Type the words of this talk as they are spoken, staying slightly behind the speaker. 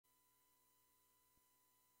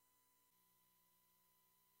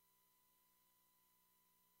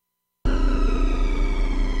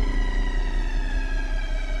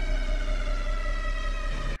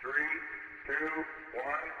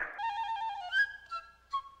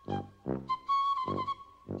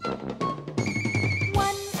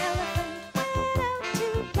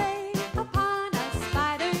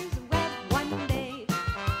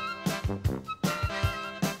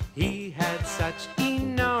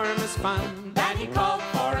fun. Then he called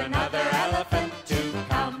for another elephant to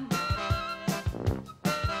come.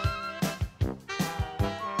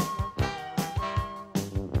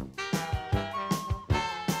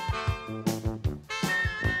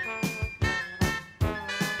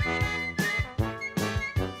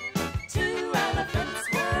 Two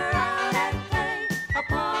elephants were out at play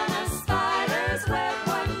upon a spider's web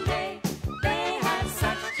one day. They had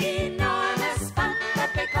such enormous fun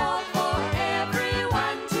that they called for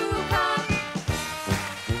everyone to come.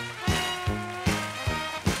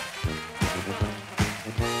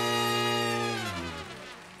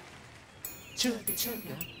 Chugga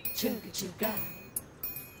chugga, chugga chugga,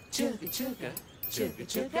 chugga chugga, chugga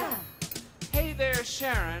chugga. Hey there,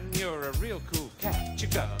 Sharon, you're a real cool cat. You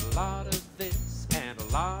got a lot of this and a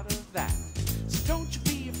lot of that. So don't you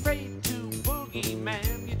be afraid to boogie,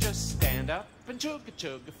 ma'am. You just stand up and chugga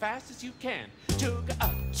chugga fast as you can. Chugga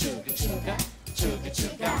up, chugga chugga, chugga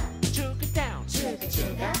chugga, chugga down, chugga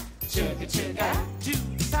chugga, chugga chugga,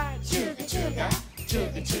 to the side, chugga chugga,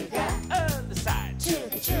 chugga chugga, other side,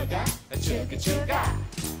 chugga chugga, chugga chugga.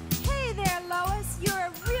 Hey there, Lois. You're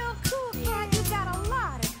a real cool cat. You got a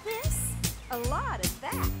lot of this, a lot of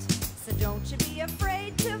that. So don't you be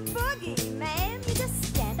afraid to boogie, ma'am. You just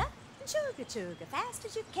stand up and chugga chugga fast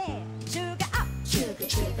as you can. Chugga up, Chugga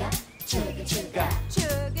chugga, chugga chugga,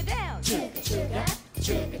 chugga down, chugga chugga,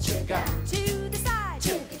 chugga chugga, to the side,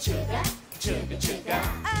 chugga chugga, chugga chugga,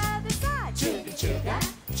 other side, chugga chugga,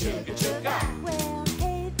 chugga chugga. Well,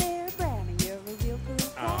 hey there, Bram, you're a real cool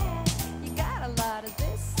cat. You got a lot of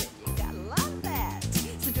this and you got a lot of that.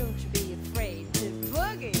 So don't you be afraid to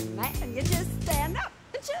boogie, man. You just stand up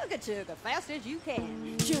and chugga chugga fast as you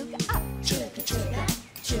can. Chugga up, Chugga chugga,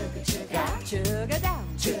 chugga chugga, chugga down,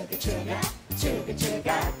 chugga chugga, chugga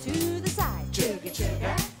chugga, to the side, chugga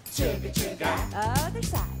chugga, chugga chugga, other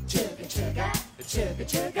side. chugga chugga, chugga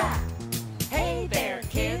chugga. Hey there,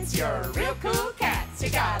 kids, you're real cool cats. You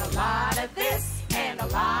got a lot of this and a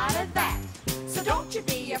lot of that. So don't you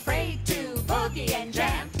be afraid to boogie and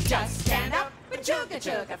jam. Just stand up and chugga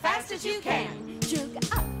chugga fast as you can.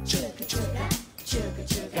 Chugga up, Chugga chugga, chugga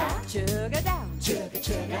chugga, chugga down, chugga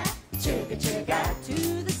chugga, chugga chugga,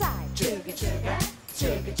 to the side, chugga chugga,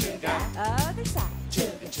 chugga chugga, other side.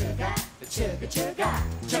 chugga chugga, chugga chugga,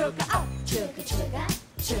 chugga up, chugga chugga,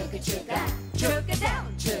 chugga chugga, Chugga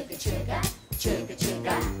down, chugga chugga, chugga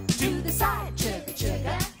chugga, to the side, chugga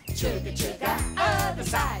chugga, chugga chugga, other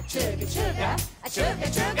side, chugga chugga, chugga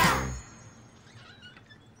chugga.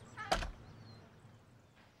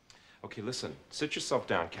 Okay, listen, sit yourself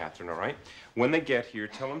down, Catherine, all right? When they get here,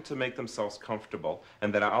 tell them to make themselves comfortable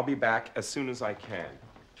and that I'll be back as soon as I can.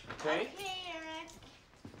 Okay?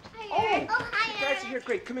 Hey, Eric. Oh, Hi, you Eric. guys are here.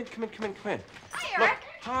 Great. Come in, come in, come in, come in. Hi, Look, Eric.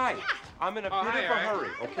 hi. I'm in a bit of a hurry,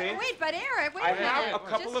 okay? Wait, but Eric, wait I a minute. have a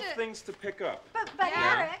couple Just of things to pick up. But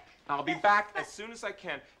Yeah. Eric. I'll be back as soon as I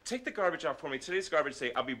can. Take the garbage out for me. Today's garbage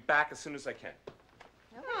day. I'll be back as soon as I can.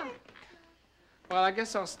 Well, I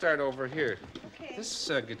guess I'll start over here. Okay.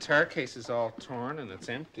 This guitar case is all torn and it's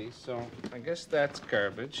empty, so I guess that's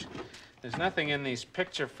garbage. There's nothing in these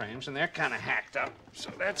picture frames, and they're kind of hacked up,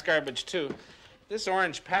 so that's garbage too. This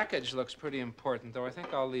orange package looks pretty important, though. I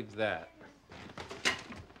think I'll leave that.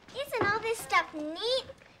 Isn't all this stuff neat?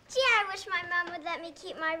 Gee, I wish my mom would let me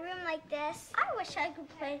keep my room like this. I wish I could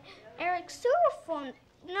play Eric's sousaphone.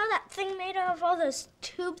 You know that thing made out of all those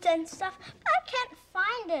tubes and stuff? I can't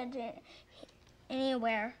find it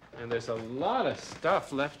anywhere. And there's a lot of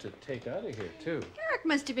stuff left to take out of here, too. Eric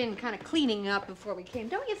must have been kind of cleaning up before we came,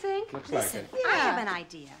 don't you think? Looks Listen, like it. I have an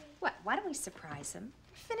idea. What? Why don't we surprise him?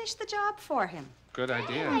 Finish the job for him. Good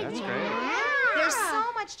idea. That's great. There's so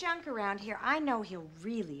much junk around here. I know he'll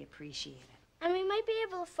really appreciate it. And we might be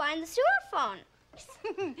able to find the sousaphone.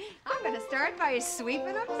 I'm going to start by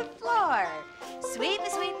sweeping up the floor. Sweep,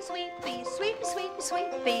 sweep, sweep, be sweep, sweep, sweep,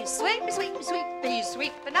 be sweep, sweep, sweep, be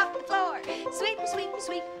sweeping up the floor. Sweep, sweep,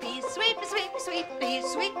 sweep, be sweep, sweep, sweep, be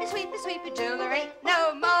sweep, sweep, sweep, till there ain't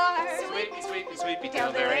no more. Sweepy, sweepy, sweepy,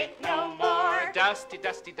 till there ain't no more. Dusty,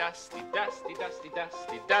 dusty, dusty, dusty, dusty,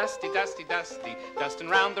 dusty, dusty, dusty, dusty, dusting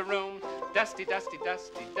round the room. Dusty, dusty,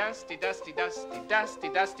 dusty, dusty, dusty, dusty, dusty,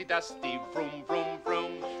 dusty, dusty, vroom, vroom,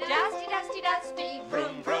 vroom. Dusty, dusty, dusty.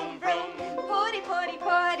 Vroom, vroom, vroom. Putty, putty,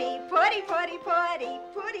 putty, putty, putty, putty,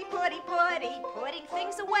 putty, putty, putty, putting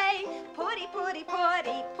things away. Putty, putty,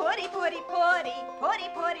 putty, putty, putty, putty, putty,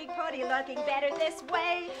 putty, putty, looking better this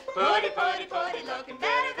way. Putty, putty, putty, looking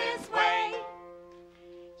better this way.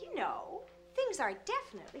 You know, things are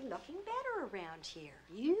definitely looking better around here.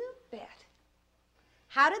 You bet.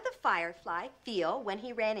 How did the firefly feel when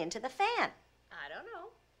he ran into the fan? I don't know.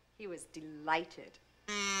 He was delighted.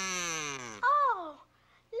 Oh,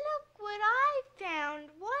 look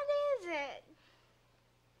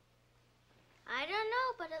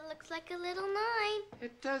looks like a little 9.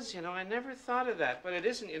 It does, you know. I never thought of that, but it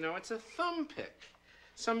isn't, you know. It's a thumb pick.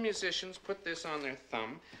 Some musicians put this on their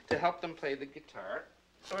thumb to help them play the guitar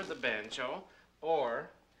or the banjo or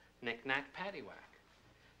knick-knack paddywhack.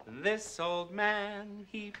 This old man,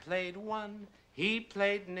 he played one. He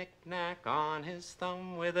played knick-knack on his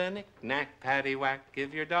thumb with a knick-knack paddywhack.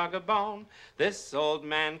 Give your dog a bone. This old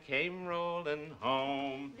man came rolling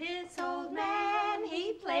home. This old man,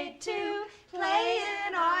 he played too,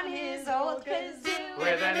 playing on his old kazoo.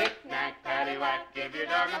 With a knick-knack paddywhack, give your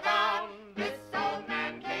dog a bone. This old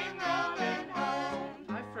man came rolling home.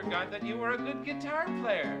 I forgot that you were a good guitar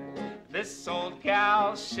player. This old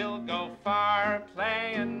gal, she'll go far,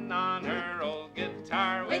 playing on her old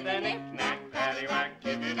guitar. With a knick-knack paddywhack,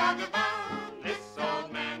 give your dog a bone. This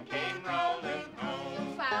old man came rolling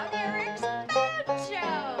home. Found Eric's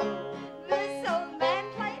banjo. This old man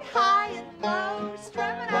played high and low,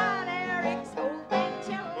 strumming on Eric's old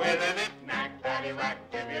banjo. With a knick-knack paddywhack,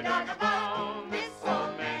 give your dog a bone. This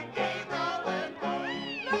old man came rolling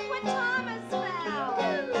home. Look what Thomas found.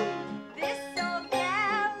 This old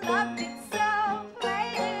gal loved it so,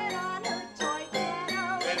 playing on her toy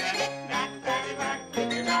piano. With a knick-knack paddywhack,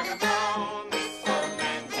 give your dog a bone. This old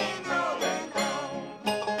man came rolling home.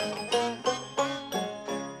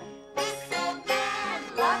 This old man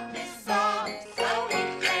loved this song, so he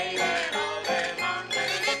played it all day long. With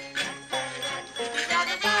a knick-knack paddywhack, give your dog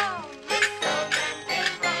a bone. This old man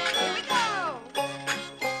came rolling. Here we go.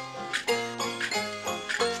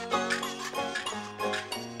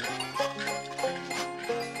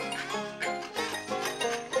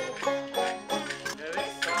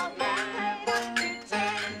 This old man Played up to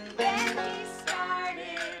 10, then he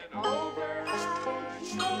started over again.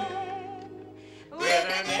 with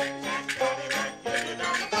a knick-knack paddywhack, give your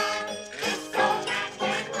dog a bone. This old man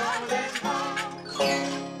came rolling home.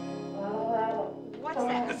 What's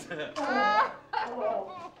that?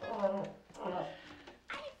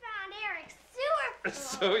 I found Eric's sewer floor.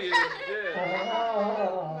 So you did.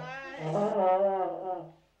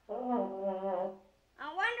 I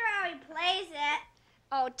wonder how he plays it.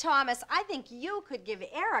 Oh, Thomas, I think you could give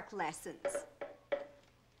Eric lessons.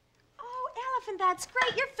 Oh, Elephant, that's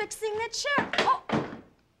great. You're fixing the chair. Oh,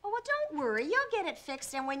 well, don't worry. You'll get it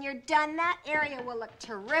fixed, and when you're done, that area will look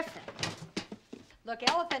terrific. Look,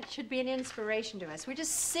 Elephant should be an inspiration to us. We're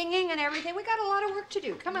just singing and everything. We got a lot of work to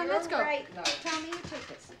do. Come on, let's go. Right. Tell me you take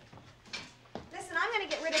this. Listen, I'm going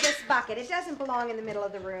to get rid of this bucket. It doesn't belong in the middle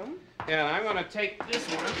of the room. Yeah, and I'm going to take this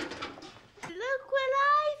one. Look what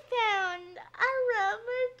I found. A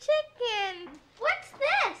rubber chicken. What's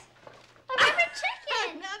this? A rubber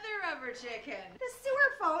chicken. Another rubber chicken. The sewer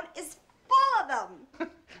phone is full of them.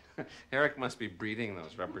 Eric must be breeding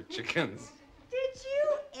those rubber chickens. Did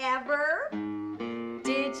you ever?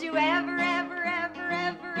 Did you ever, ever, ever,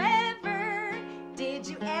 ever, ever? Did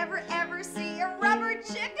you ever, ever see a rubber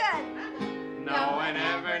chicken? No, I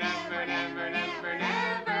never, never, never, never,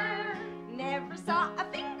 never. Never saw a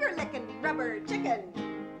finger-licking rubber chicken.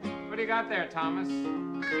 What do you got there, Thomas? I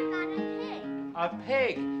got a pig. A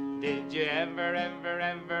pig. Did you ever, ever,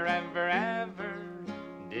 ever, ever, ever?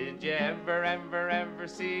 Did you ever, ever, ever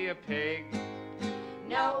see a pig?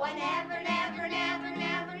 No one ever, never, never,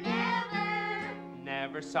 never, never.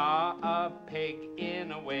 Never saw a pig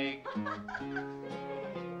in a wig.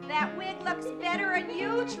 That wig looks better on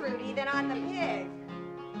you, Trudy, than on the pig.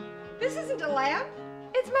 This isn't a lamp.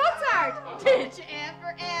 It's Mozart. Did you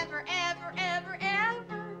ever, ever, ever, ever,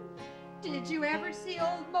 ever? Did you ever see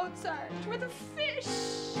old Mozart with a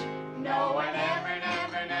fish? No one Never,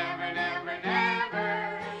 never, never, never,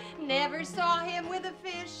 never. Never saw him with a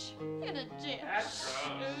fish in a dish. That's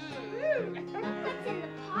What's in the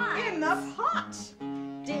pot? In the pot.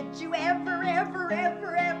 Did you ever, ever,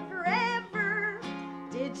 ever, ever, ever?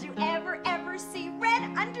 Did you ever, ever see red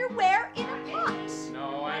underwear in a pot?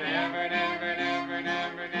 No, I never, never, never,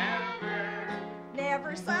 never, never.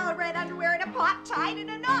 Never saw red underwear in a pot tied in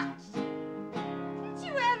a knot. Did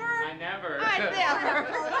you ever? I never. What a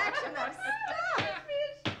collection of stuff.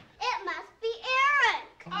 It must be Eric.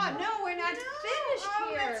 Oh, no, we're not finished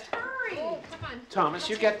here. Let's hurry. Oh, come on. Thomas,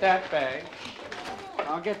 you get that bag.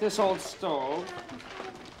 I'll get this old stove.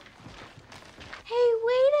 Hey,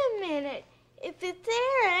 wait a minute. If it's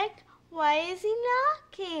Eric, why is he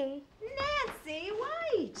knocking? Nancy,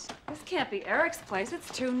 wait. This can't be Eric's place.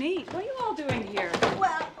 It's too neat. What are you all doing here?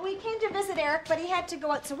 Well, we came to visit Eric, but he had to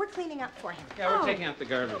go out, so we're cleaning up for him. Yeah, we're Oh. taking out the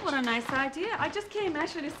garbage. What a nice idea. I just came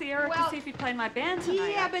actually to see Eric Well, to see if he played my band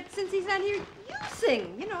tonight. Yeah, but since he's not here, you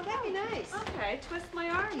sing. You know, that'd be nice. Okay, twist my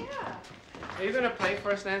arm. Yeah. Are you going to play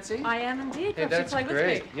for us, Nancy? I am indeed. Hey, Perhaps you that's play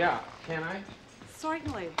great. with me. Yeah. Can I?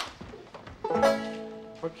 Certainly.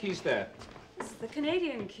 What key's that? This is the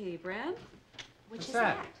Canadian key, Bram. What's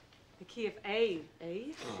that? The key of A,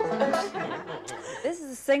 eh? This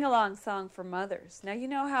is a sing-along song for mothers. Now, you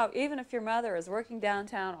know how even if your mother is working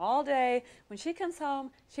downtown all day, when she comes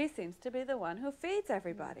home, she seems to be the one who feeds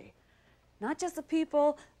everybody. Not just the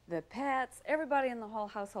people, the pets, everybody in the whole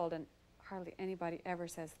household, and hardly anybody ever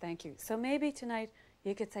says thank you. So maybe tonight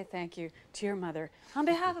you could say thank you to your mother on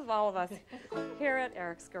behalf of all of us here at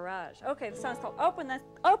Eric's Garage. Okay, the song's called Open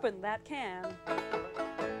That Can.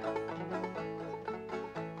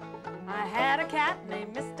 I had a cat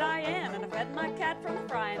named Miss Diane, and I fed my cat from a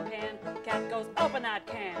frying pan. Cat goes, open that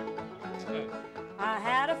can. I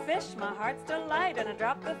had a fish, my heart's delight, and I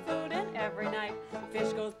dropped the food in every night.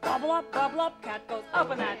 Fish goes, bubble up, cat goes,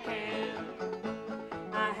 open that can.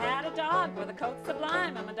 I had a dog with a coat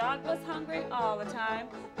sublime, and my dog was hungry all the time.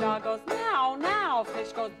 Dog goes, now, now.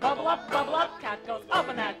 Fish goes, bubble up, cat goes,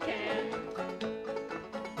 open that can.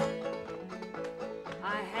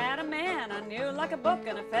 I had a man I knew like a book,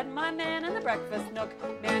 and I fed my man in the breakfast nook.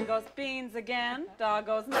 Man goes, beans again. Dog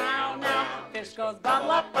goes, now, now. Fish goes,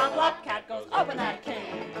 bubble up, cat goes, open that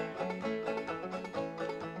can.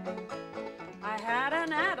 I had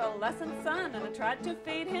an adolescent son, and I tried to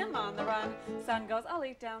feed him on the run. Son goes, I'll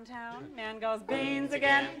eat downtown. Man goes, beans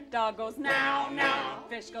again. Dog goes, now, now.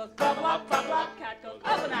 Fish goes, bubble up, cat goes,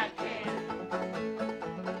 open that can.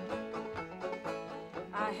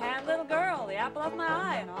 I had a little girl, the apple of my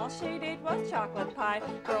eye, and all she'd eat was chocolate pie.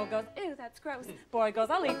 Girl goes, ew, that's gross. Boy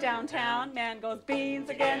goes, I'll eat downtown. Man goes, beans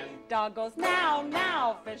again. Dog goes, now,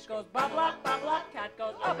 now. Fish goes, bubble up, cat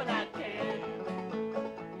goes, open that can.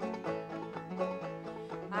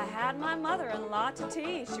 I had my mother-in-law to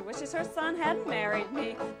tea. She wishes her son hadn't married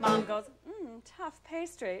me. Mom goes, tough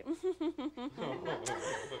pastry.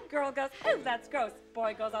 Girl goes, ooh, that's gross.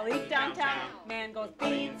 Boy goes, I'll eat downtown. Man goes,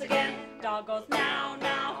 beans again. Dog goes, now,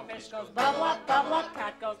 now. Fish goes, bubble up,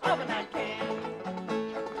 cat goes, open that can.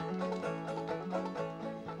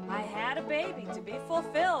 I had a baby to be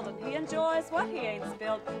fulfilled, and he enjoys what he ain't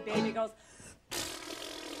spilled. Baby goes,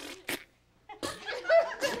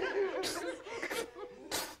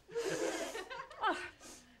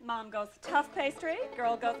 Mom goes, tough pastry.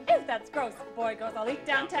 Girl goes, ew, that's gross. Boy goes, I'll eat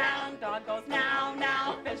downtown. Dog goes, now,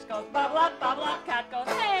 now. Fish goes, bubble up, cat goes,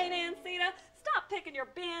 hey, Nancita, stop picking your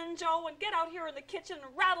banjo and get out here in the kitchen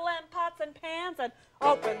and rattle them pots and pans and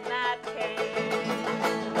open that can.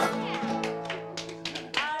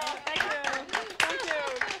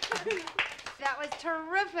 Thank you. That was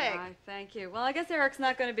terrific. Why, thank you. Well, I guess Eric's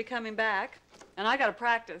not going to be coming back, and I got to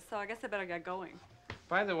practice, so I guess I better get going.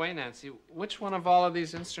 By the way, Nancy, which one of all of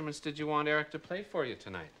these instruments did you want Eric to play for you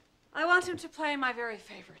tonight? I want him to play my very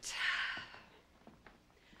favorite.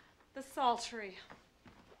 The psaltery.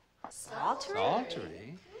 Psaltery?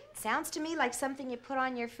 Psaltery? Sounds to me like something you put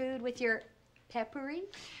on your food with your peppery.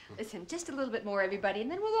 Listen, just a little bit more, everybody,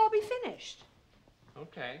 and then we'll all be finished.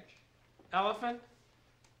 Okay. Elephant,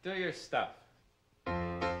 do your stuff.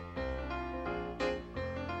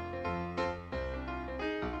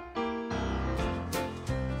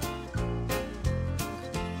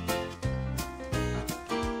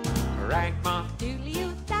 Ragma,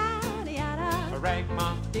 Doodly-oo-da-da-da.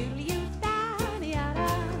 ragma, Doodly-oo-da-da-da.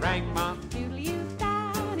 ragma,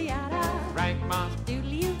 Doodly-oo-da-da-da. ragma,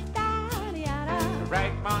 Doodly-oo-da-da-da.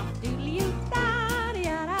 ragma.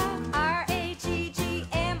 Doodly-oo-da-da-da. R-A-G-G-M-O-P-P.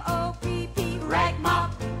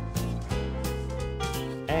 Ragmop.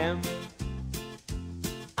 M,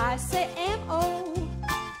 I say M-O.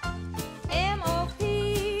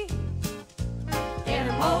 M-O-P.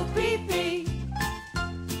 M-O-P-P.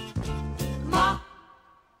 Mop.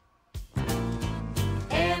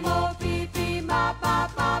 M-O-P-P. Mop,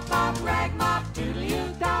 mop, mop, mop. Rag mop.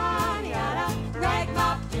 Doodly-oo-da-da-da. Rag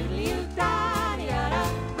mop. Doodly-oo-da-da-da.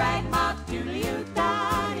 Rag mop.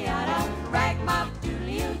 Doodly-oo-da-da-da. Rag mop.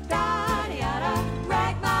 Doodly-oo-da-da-da.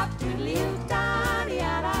 Rag mop.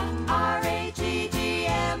 Doodly-oo-da-da-da.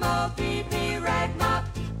 R-A-G-G-M-O-P-P. Rag mop.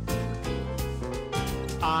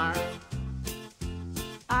 R,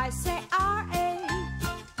 I say R-A.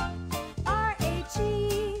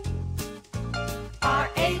 R-A-G.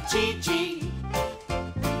 R-A-G-G.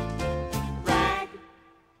 Rag.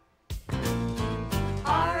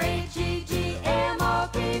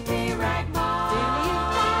 R-A-G-G-M-O-P-P. Rag mop.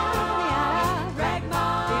 Rag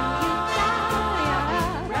mop.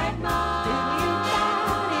 Rag mop.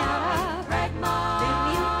 Rag mop.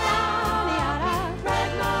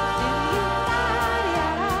 Rag mop.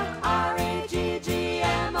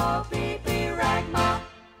 R-A-G-G-M-O-P-P. Rag mop.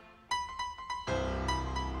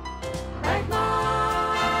 Rag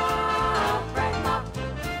mop.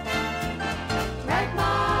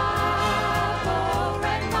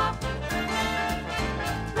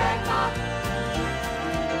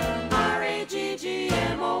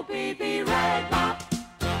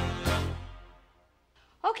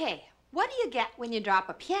 Okay, what do you get when you drop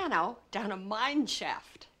a piano down a mine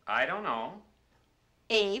shaft? I don't know.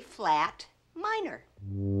 A flat minor.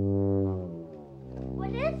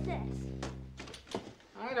 What is this?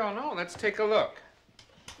 I don't know. Let's take a look.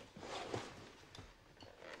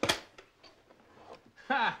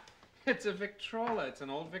 Ha! It's a Victrola. It's an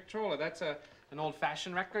old Victrola. That's an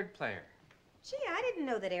old-fashioned record player. Gee, I didn't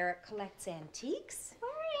know that Eric collects antiques.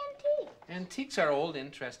 What are antiques? Antiques are old,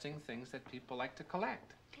 interesting things that people like to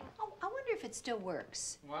collect. Oh, I wonder if it still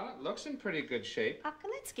works. Well, it looks in pretty good shape.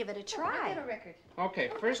 Let's give it a try. I got a record. Okay,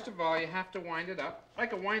 first of all, you have to wind it up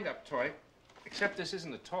like a wind-up toy, except this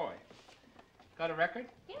isn't a toy. Got a record?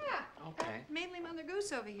 Yeah. Okay. Mainly Mother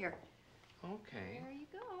Goose over here. Okay. There you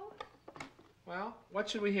go. Well, what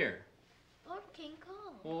should we hear? Old King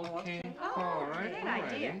Cole. Old King Cole. Cole, right? Good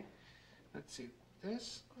idea. Alrighty. Let's see.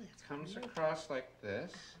 This comes across like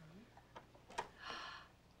this.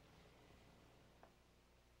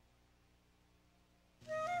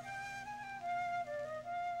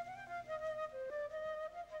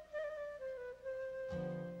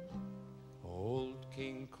 Old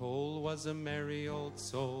King Cole was a merry old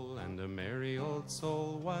soul, and a merry old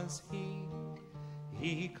soul was he.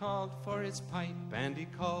 He called for his pipe, and he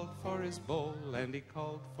called for his bowl, and he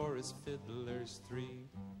called for his fiddlers three.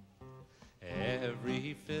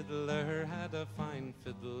 Every fiddler had a fine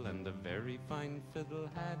fiddle, and a very fine fiddle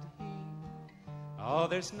had he. Oh,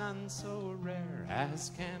 there's none so rare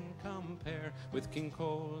as can compare with King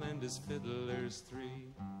Cole and his fiddlers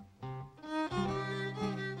three.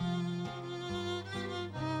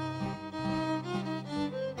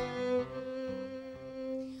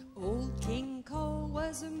 Old King Cole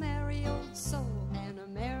was a merry old soul, and a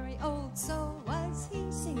merry old soul was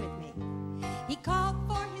he. Sing with me. He called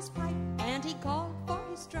for his pipe, and he called for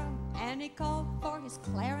his drum, and he called for his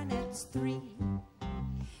clarinets three.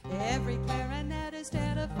 Every clarinetist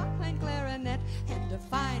had a fine clarinet, and a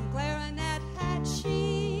fine clarinet had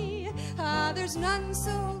she. Ah, there's none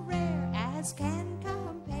so rare as can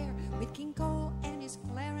compare with King Cole and his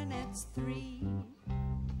clarinets three.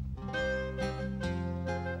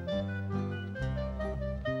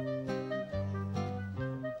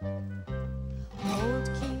 Old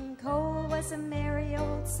King Cole was a merry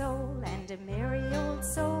old soul, and a merry old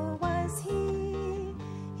soul was he.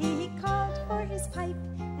 He called for his pipe,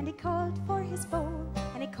 and he called for his bowl,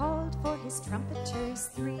 and he called for his trumpeters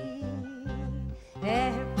three.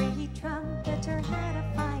 Every trumpeter had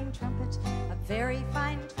a fine trumpet, a very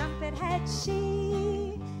fine trumpet had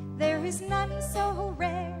she. There is none so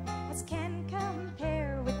rare as can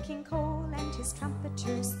compare with King Cole and his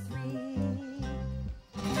trumpeters three.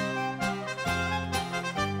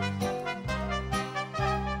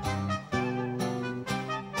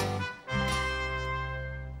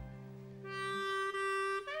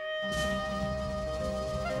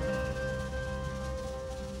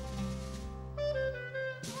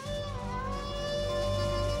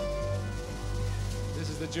 This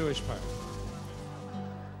is the Jewish part.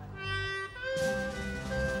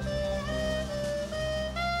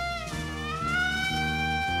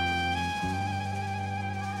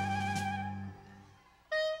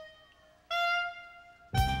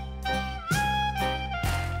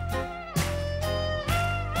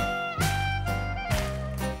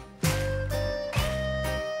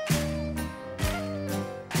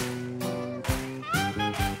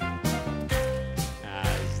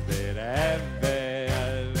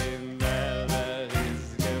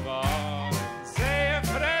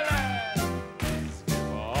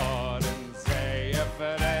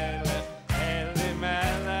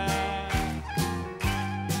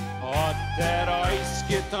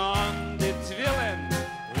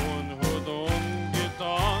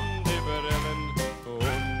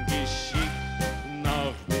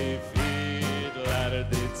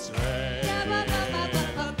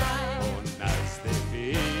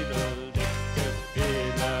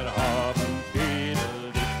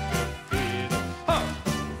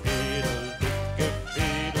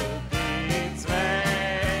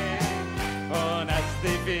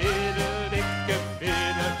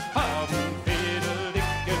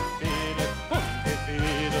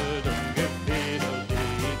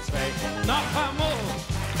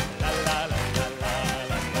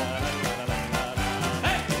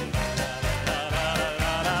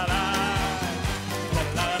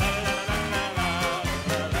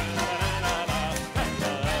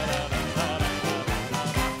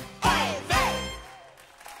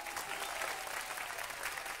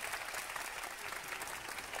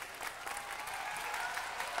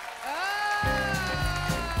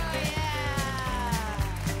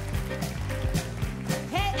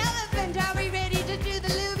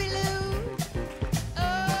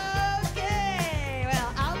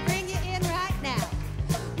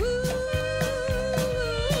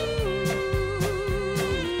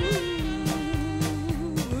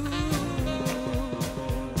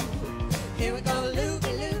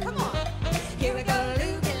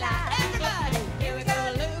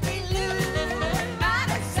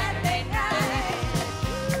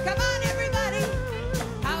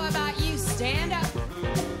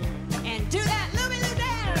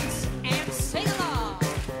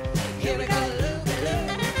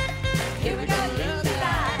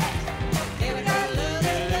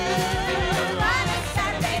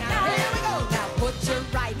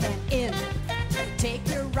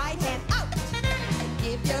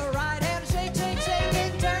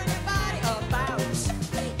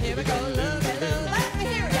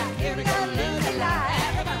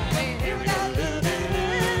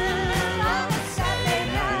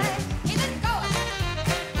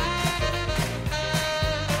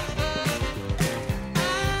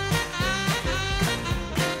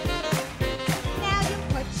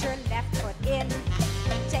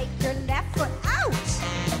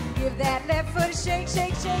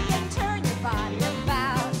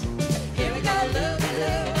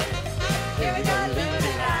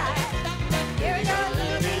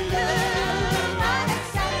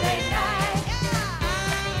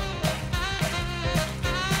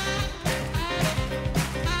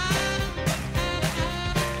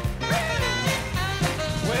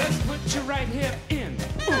 hip in.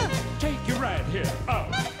 Take your right hip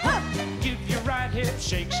up. Give your right hip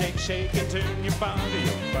shake, shake, shake, and turn your body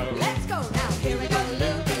about. Let's go now. Here we go,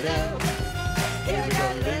 looky-loo. Here we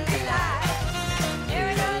go, looky-lie. Here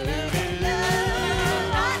we go, looky-loo.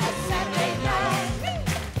 On a Saturday night.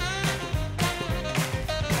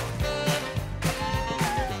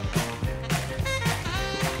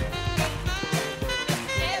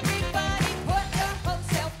 Everybody put your whole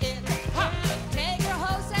self in. Take your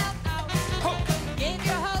whole self out. Give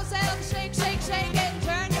your whole self a shake, shake, shake, and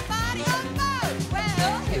turn your body about.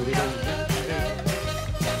 Well, here we go, looky-loo.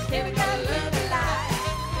 Here we go, looky-lie.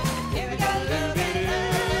 Here we go, looky-loo.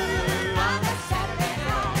 On a Saturday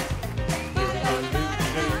night.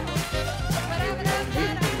 Ba-da-da-ba-da-da.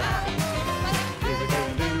 Ba-da-ba-da-ba-da-ba. Here we go,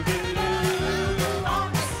 looky-loo. On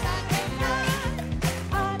a Saturday night.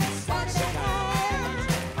 On a Saturday night.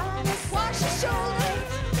 Wash your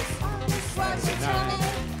shoulders. Wash your tummy.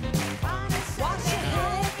 Wash your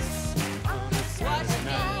hips. Wash your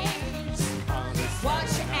knees.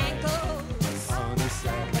 Wash your ankles. On a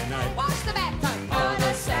Saturday night. Wash the bathtub on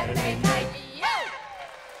a Saturday night.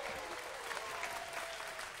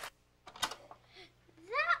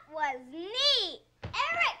 That was neat.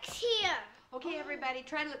 Eric's here. Okay, everybody,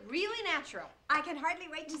 try to look really natural. I can hardly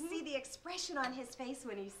wait to see the expression on his face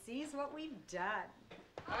when he sees what we've done.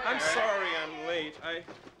 I'm sorry I'm late. I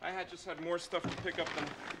had just had more stuff to pick up than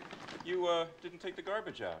you didn't take the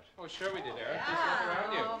garbage out. Oh, sure we did, Eric. Just look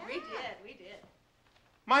around you. Oh, we did.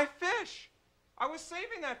 My fish! I was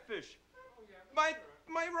saving that fish. My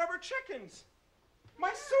rubber chickens.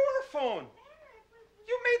 My sewer phone.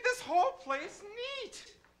 You made this whole place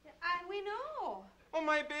neat. We know. Oh,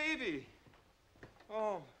 my baby.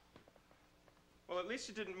 Oh. Well, at least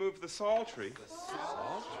you didn't move the sultry. The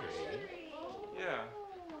sultry? Yeah.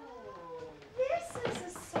 This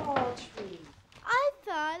is a sultry. I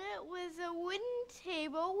thought it was a wooden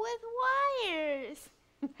table with wires.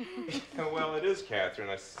 Well, it is, Catherine.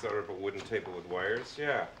 A sort of a wooden table with wires.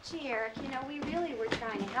 Yeah. Gee, Eric, you know, we really were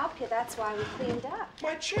trying to help you. That's why we cleaned up.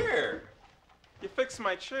 My chair. You fixed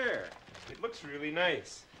my chair. It looks really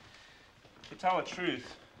nice. To tell the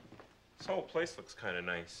truth, this whole place looks kind of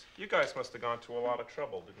nice. You guys must have gone to a lot of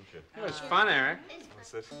trouble, didn't you? It was fun, Eric.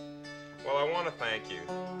 Was it? Well, I want to thank you.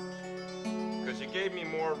 Because you gave me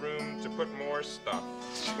more room to put more stuff.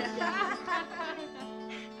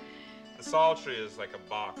 The sultry is like a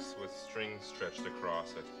box with strings stretched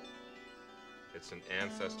across it. It's an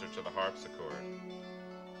ancestor to the harpsichord.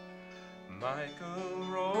 Michael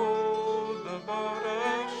rowed the boat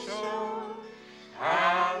ashore.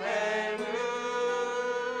 Hallelujah.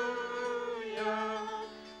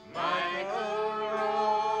 Michael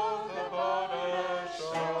rowed the boat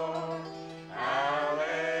ashore. Hallelujah.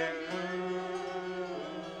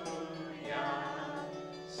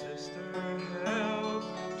 Sister, help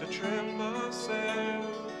to trim the sail.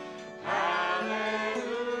 Hallelujah.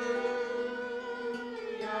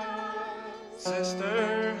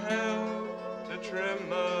 Sister, help to trim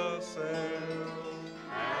the sail.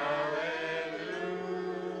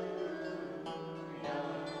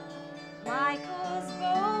 Michael's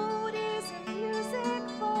boat is a music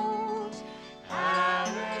boat.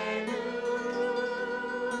 Hallelujah.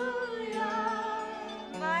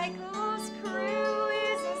 Michael's crew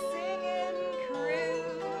is a singing crew.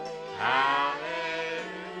 Hallelujah.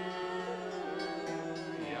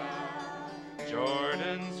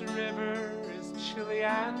 Jordan's river is chilly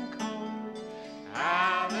and cold.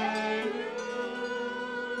 Hallelujah.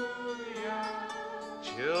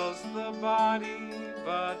 Chills the body,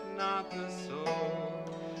 but not the soul.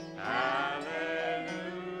 Hallelujah.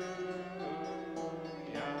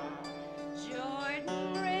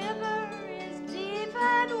 Jordan River is deep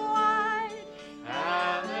and wide.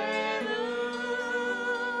 Hallelujah.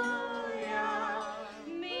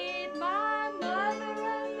 Meet my mother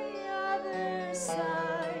on the other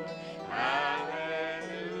side. Hallelujah.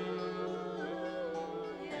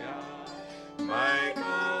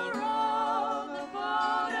 Michael Row the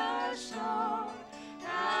boat ashore.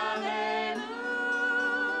 Hallelujah.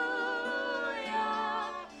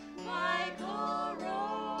 Michael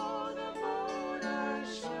row the boat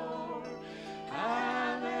ashore.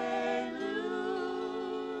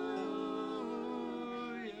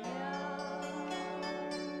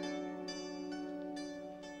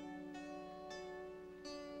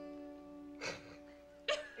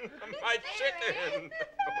 My chicken.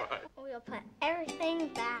 We'll put everything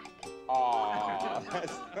back. Aw,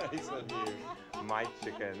 that's nice of you. My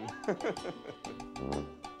chicken.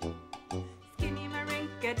 Skinny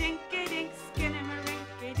marinka dinky dink, skinny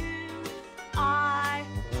marinky doo. I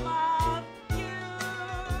love you.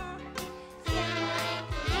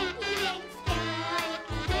 Skinny,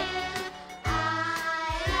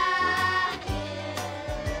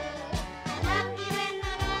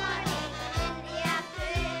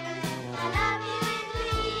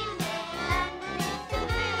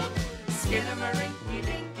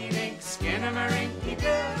 Skinnamarink-a-dinky-dink, skinnamarink-a-doo.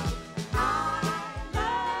 I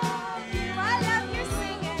love your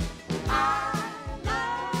singing. I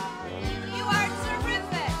love you. You are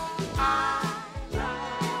terrific. I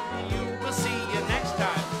love You will see you next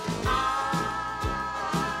time. I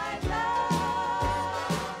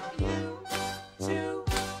love you too.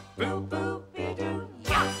 Boo boo be doo.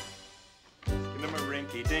 Yeah.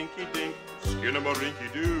 Skinnamarink-a-dinky-dink,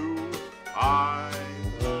 skinnamarink-a-doo. I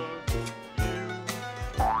love you.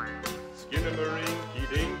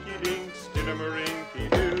 Skinnamarink-a-dinky-dink,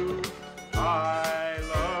 skinnamarink-a-doo. I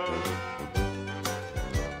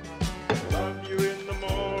love you in the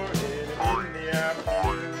morning and in the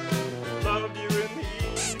afternoon. Love you in the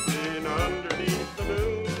evening underneath the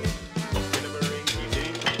moon.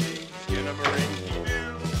 Skinnamarink-a-dinky-dink,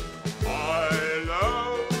 skinnamarink-a-doo. I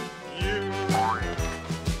love you.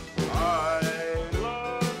 I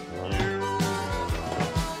love you.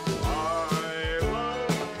 I love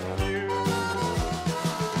you.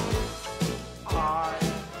 I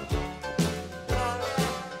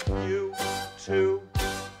love you too.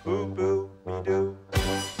 Boo boo be doo.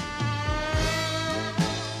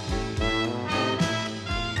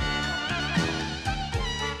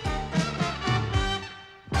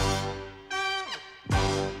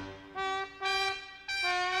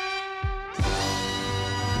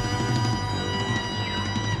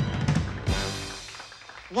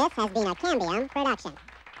 This has been a Cambium production.